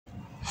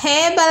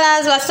Hey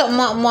Bellas, what's up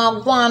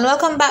Mwagwan?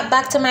 Welcome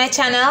back to my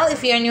channel.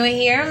 If you're new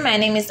here, my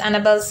name is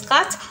Annabel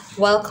Scott.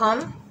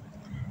 Welcome.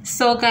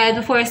 So guys,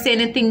 before I say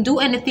anything, do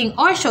anything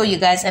or show you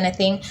guys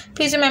anything,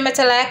 please remember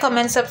to like,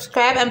 comment,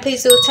 subscribe, and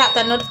please do tap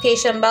the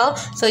notification bell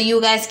so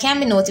you guys can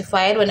be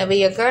notified whenever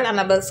your girl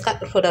Annabel Scott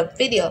upload a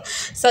video.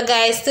 So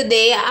guys,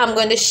 today I'm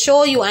going to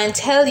show you and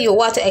tell you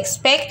what to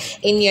expect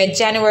in your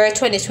January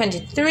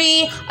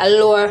 2023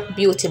 Allure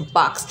Beauty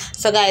Box.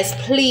 So guys,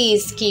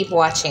 please keep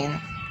watching.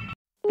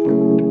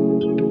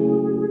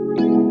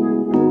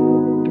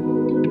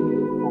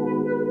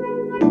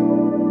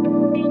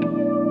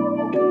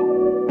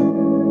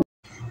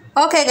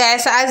 Okay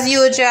guys, so as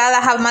usual,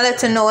 I have my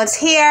little notes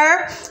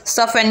here.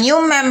 So for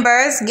new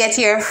members, get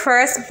your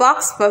first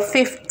box for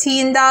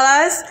 $15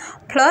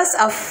 plus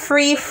a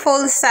free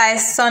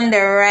full-size Sunday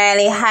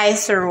Riley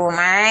Heist room.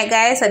 Alright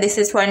guys, so this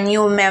is for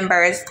new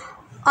members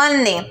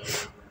only.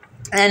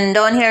 And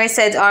down here it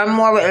says, or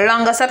more with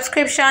longer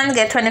subscription,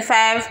 get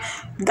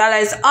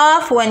 $25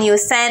 off when you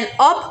sign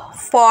up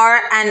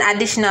for an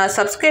additional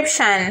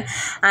subscription.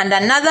 And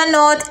another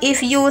note,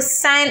 if you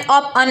sign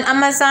up on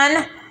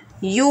Amazon,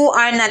 you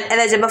are not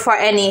eligible for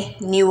any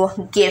new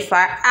gift or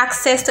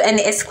access to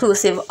any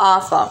exclusive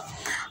offer.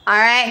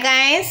 Alright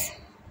guys,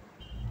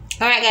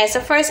 so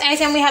first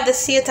item we have the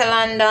Theatre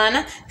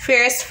London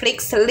Fierce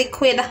Flicks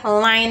liquid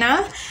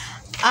liner.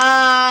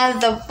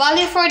 The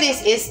value for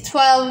this is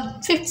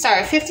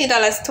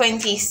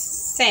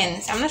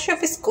 $15.20. I'm not sure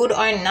if it's good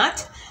or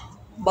not,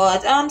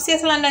 but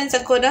Theatre London is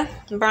a good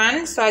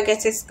brand, so I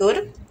guess it's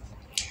good.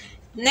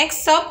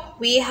 Next up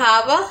we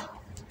have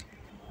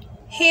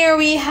here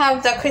we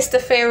have the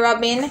Christopher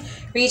Robin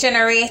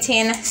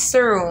Regenerating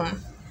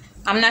Serum.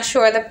 I'm not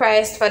sure the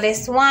price for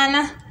this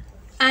one,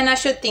 and I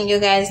should think you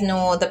guys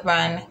know the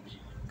brand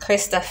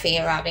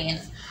Christopher Robin.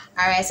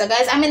 Alright, so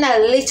guys, I'm in a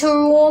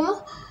little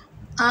room.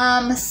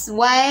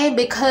 Why?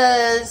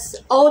 Because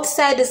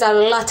outside is a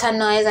lot of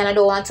noise and I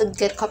don't want to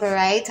get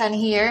copyright. And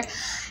here,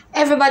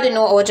 everybody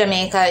know how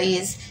Jamaica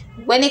is.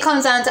 When it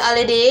comes down to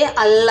holiday,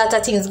 a lot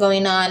of things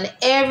going on.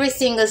 Every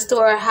single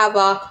store have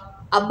a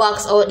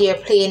box out there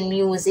playing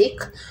music,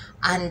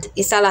 and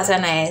it's a lot of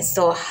nice.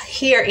 So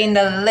here in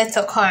the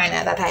little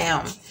corner that I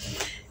am,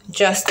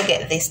 just to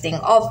get this thing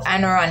up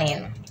and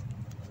running.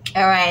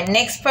 All right,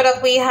 next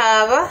product we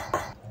have.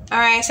 All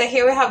right, so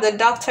here we have the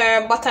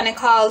Dr.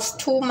 Botanicals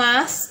 2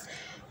 mask.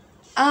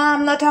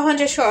 I'm not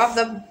 100% sure of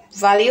the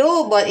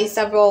value, but it's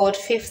about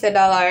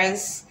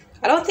 $50.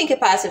 I don't think it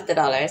passed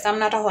 $50. I'm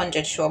not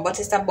 100% sure, but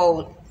it's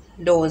about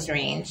those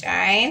range. All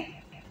right,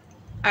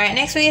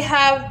 next we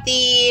have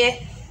the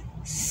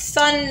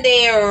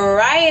Sunday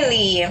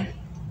Riley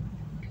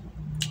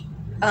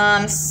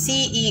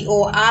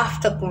CEO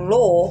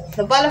Afterglow.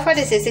 The value for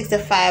this is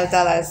 $65,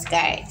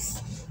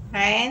 guys.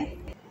 Alright,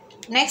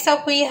 next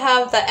up we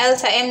have the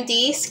Elta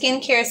MD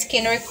Skincare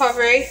Skin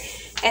Recovery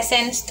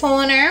Essence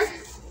Toner.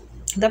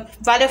 The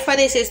value for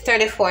this is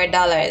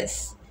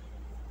 $34.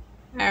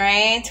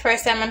 Alright,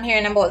 first time I'm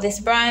hearing about this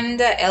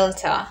brand,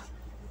 Elta.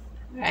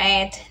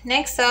 Alright,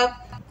 next up.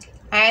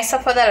 Alright, so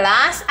for the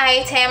last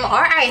item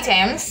or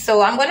items,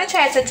 so I'm going to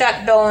try to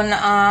jot down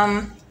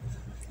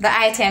the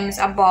items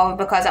above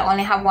because I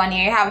only have one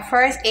here. You have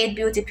First Aid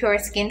Beauty Pure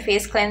Skin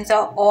Face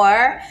Cleanser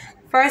or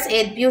First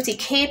Aid Beauty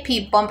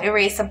KP Bump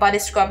Eraser Body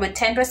Scrub with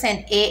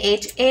 10%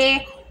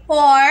 AHA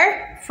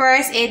or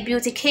First Aid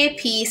Beauty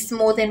KP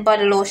Smoothing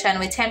Body Lotion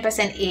with 10%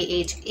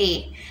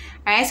 AHA.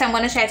 Alright, so I'm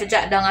going to try to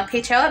jot down a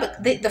picture.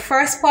 The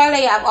first spoiler,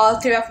 you have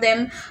all three of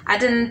them. I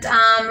didn't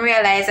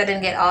realize I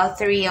didn't get all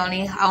three.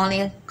 I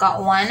only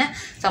got one.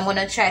 So I'm going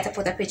to try to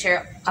put a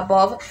picture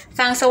above.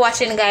 Thanks for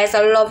watching, guys.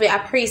 I love you. I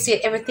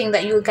appreciate everything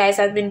that you guys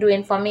have been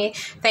doing for me.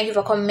 Thank you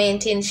for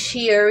commenting,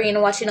 sharing,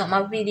 watching up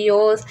my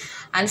videos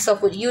and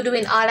stuff. With you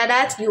doing all of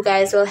that, you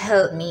guys will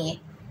help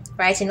me,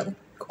 right, in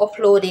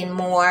uploading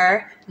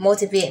more,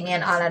 motivate me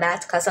and all of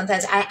that, because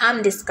sometimes I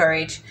am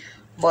discouraged.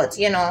 But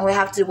you know, we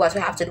have to do what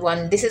we have to do,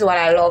 and this is what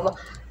I love,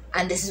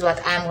 and this is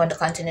what I'm going to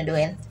continue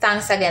doing.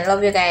 Thanks again.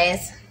 Love you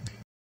guys.